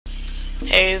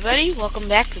Hey everybody, welcome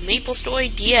back to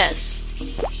Maplestory DS.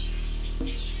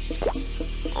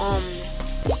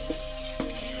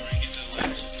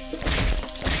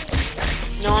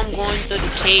 No, I'm going through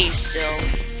the cave still.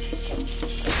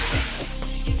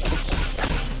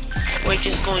 We're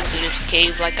just going through this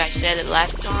cave like I said it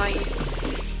last time.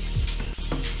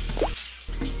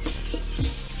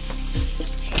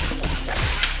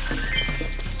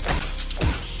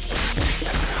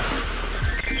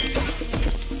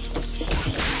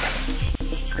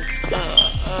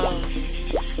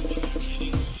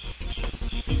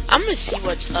 I'm gonna see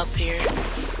what's up here.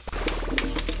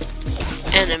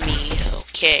 Enemy,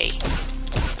 okay.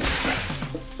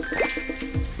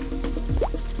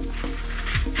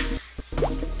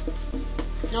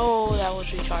 No, that was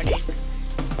retarded.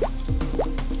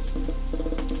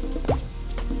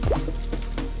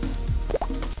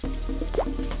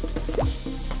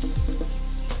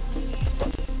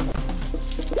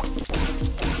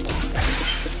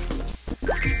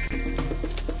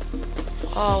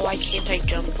 Oh, why can't I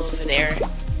jump over there?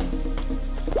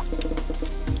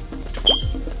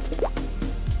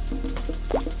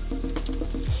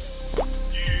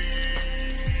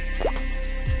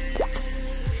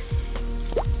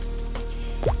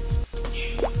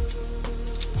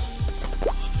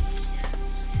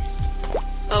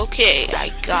 Okay, I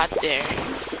got there.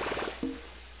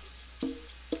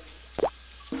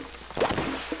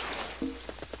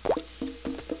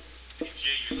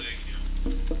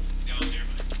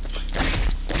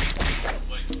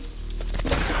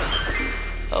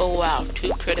 Oh wow, 2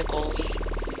 criticals.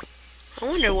 I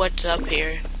wonder what's up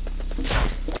here.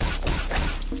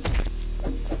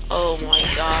 Oh my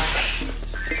gosh.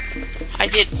 I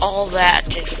did all that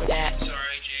just for that.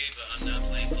 Sorry, Jay, but I'm not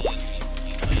playing Call of Duty.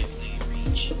 You play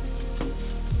Reach.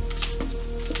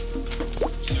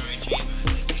 Sorry, Jay,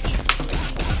 but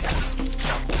I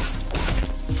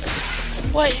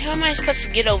Reach. What? How am I supposed to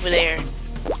get over there?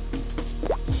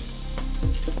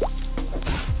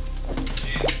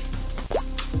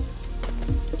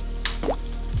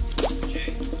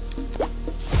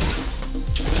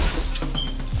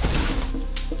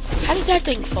 How did that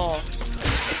thing fall?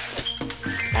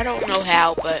 I don't know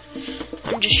how, but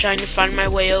I'm just trying to find my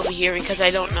way over here because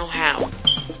I don't know how.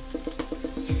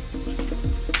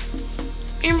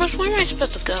 Ambrose, where am I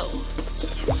supposed to go?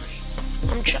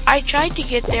 I tried to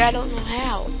get there, I don't know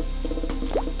how.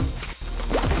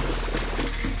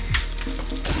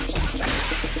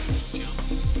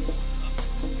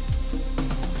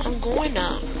 I'm going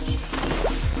up.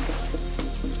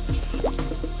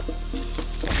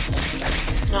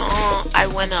 No, I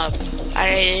went up. I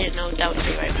didn't know that was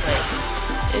the right way.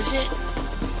 Is it?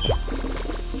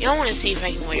 You don't want to see if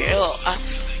I can wear it.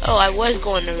 Oh, I was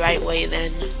going the right way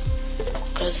then.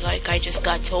 Because, like, I just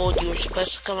got told you were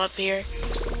supposed to come up here.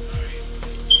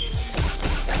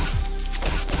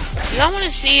 You don't want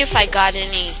to see if I got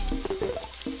any...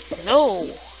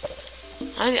 No.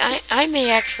 I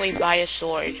may actually buy a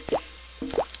sword.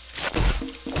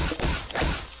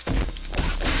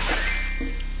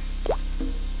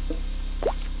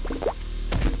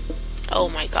 Oh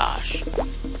my gosh.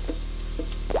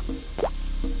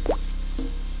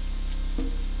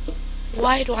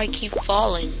 Why do I keep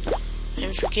falling?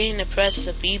 I'm forgetting to press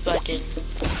the B button.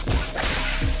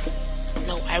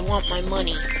 No, I want my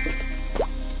money.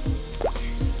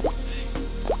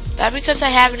 That's because I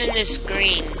have it in this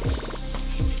screen.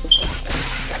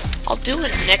 I'll do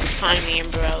it next time,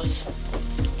 Ambrose.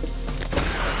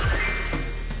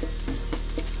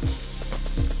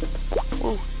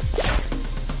 Ooh.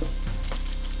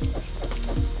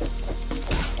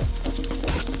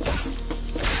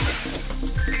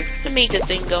 Make the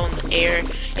thing go in the air.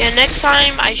 Yeah, next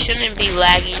time I shouldn't be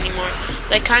laggy anymore.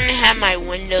 I kind of have my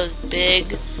windows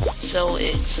big, so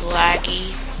it's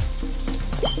laggy.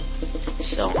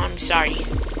 So I'm sorry.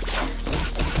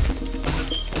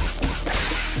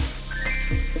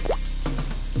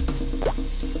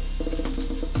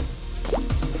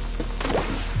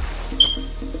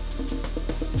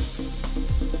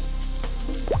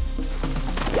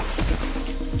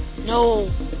 No.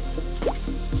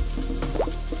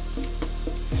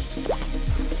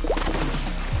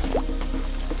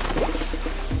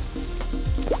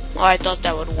 Oh, I thought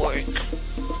that would work.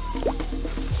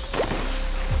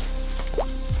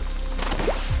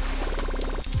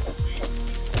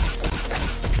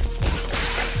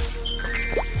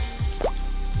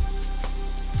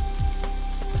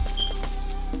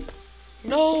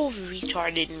 No,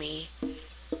 retarded me.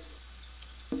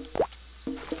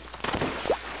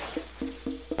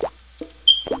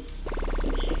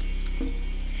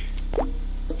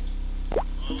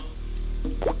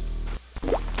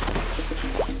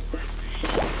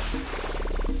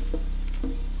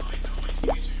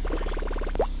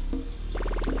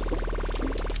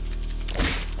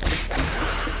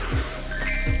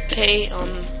 Okay,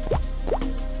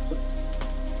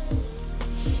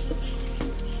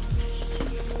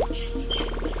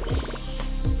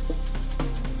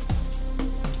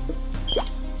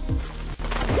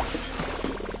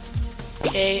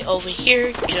 okay, over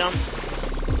here, jump.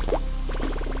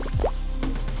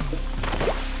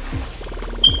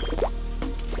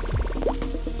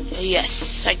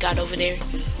 Yes, I got over there.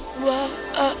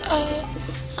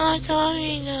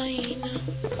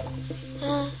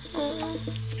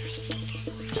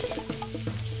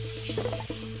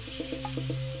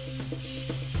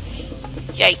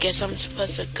 Yeah, I guess I'm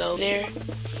supposed to go there.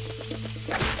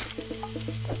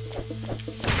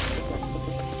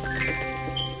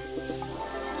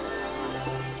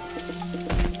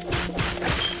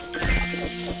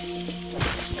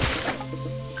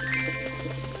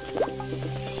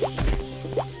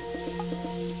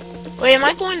 Wait, am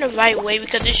I going the right way?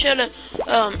 Because it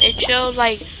showed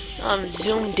like,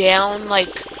 zoom down,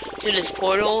 like, to this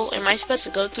portal. Am I supposed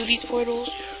to go through these portals?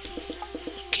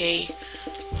 Okay,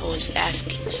 I was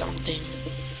asking something.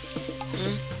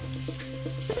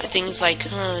 I think it's like,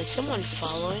 is someone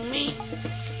following me?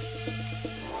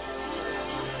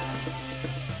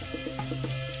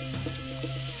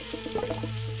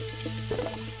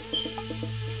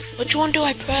 Which one do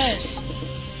I press?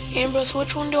 Ambrose,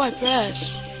 which one do I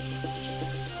press?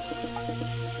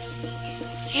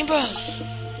 Ambrose!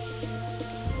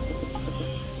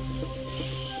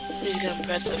 I'm just gonna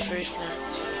press the first one.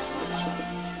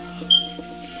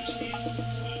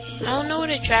 I don't know what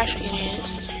a trash can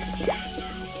is.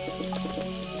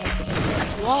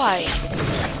 Why?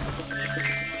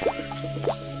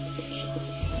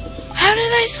 How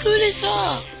did I screw this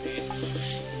up?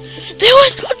 There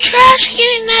was no trash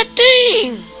can in that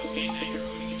thing!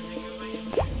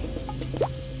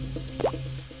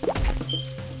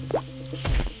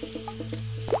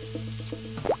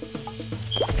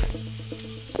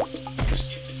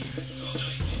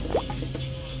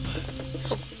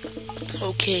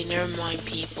 Okay, never mind,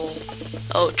 people.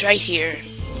 Oh, it's right here.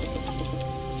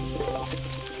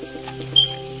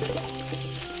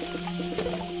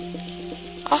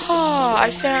 Aha!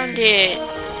 I found it!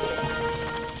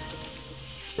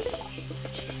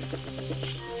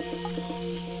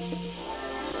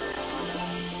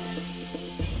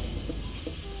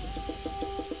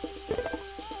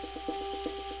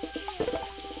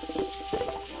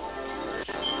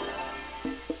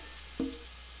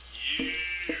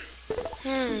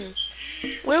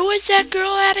 Where was that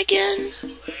girl at again?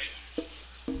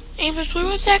 Amos, where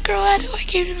was that girl at?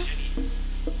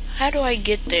 How do I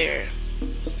get there?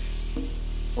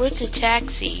 Where's the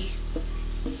taxi?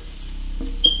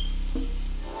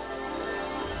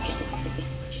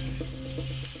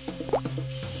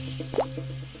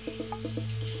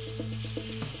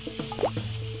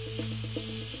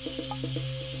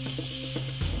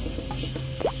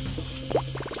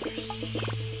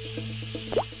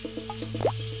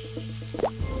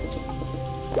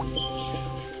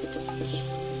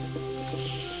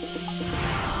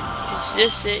 Is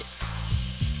this it?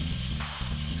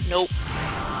 Nope.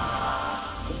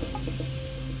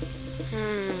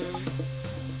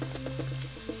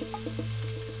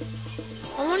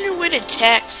 I wonder where the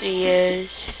taxi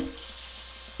is.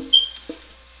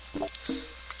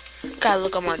 Gotta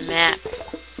look on my map.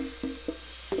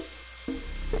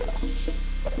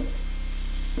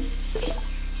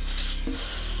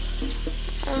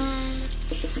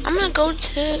 I'm gonna go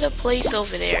to the place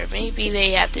over there. Maybe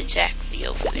they have the taxi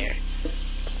over there.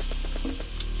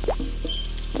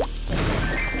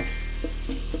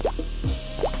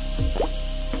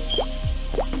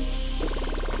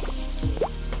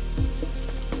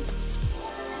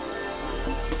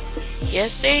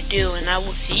 Yes, they do, and I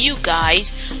will see you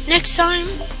guys next time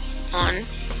on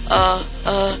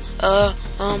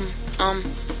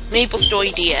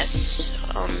Maplestory DS.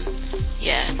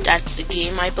 Yeah, that's the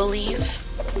game, I believe.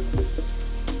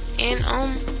 And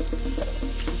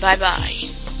bye bye.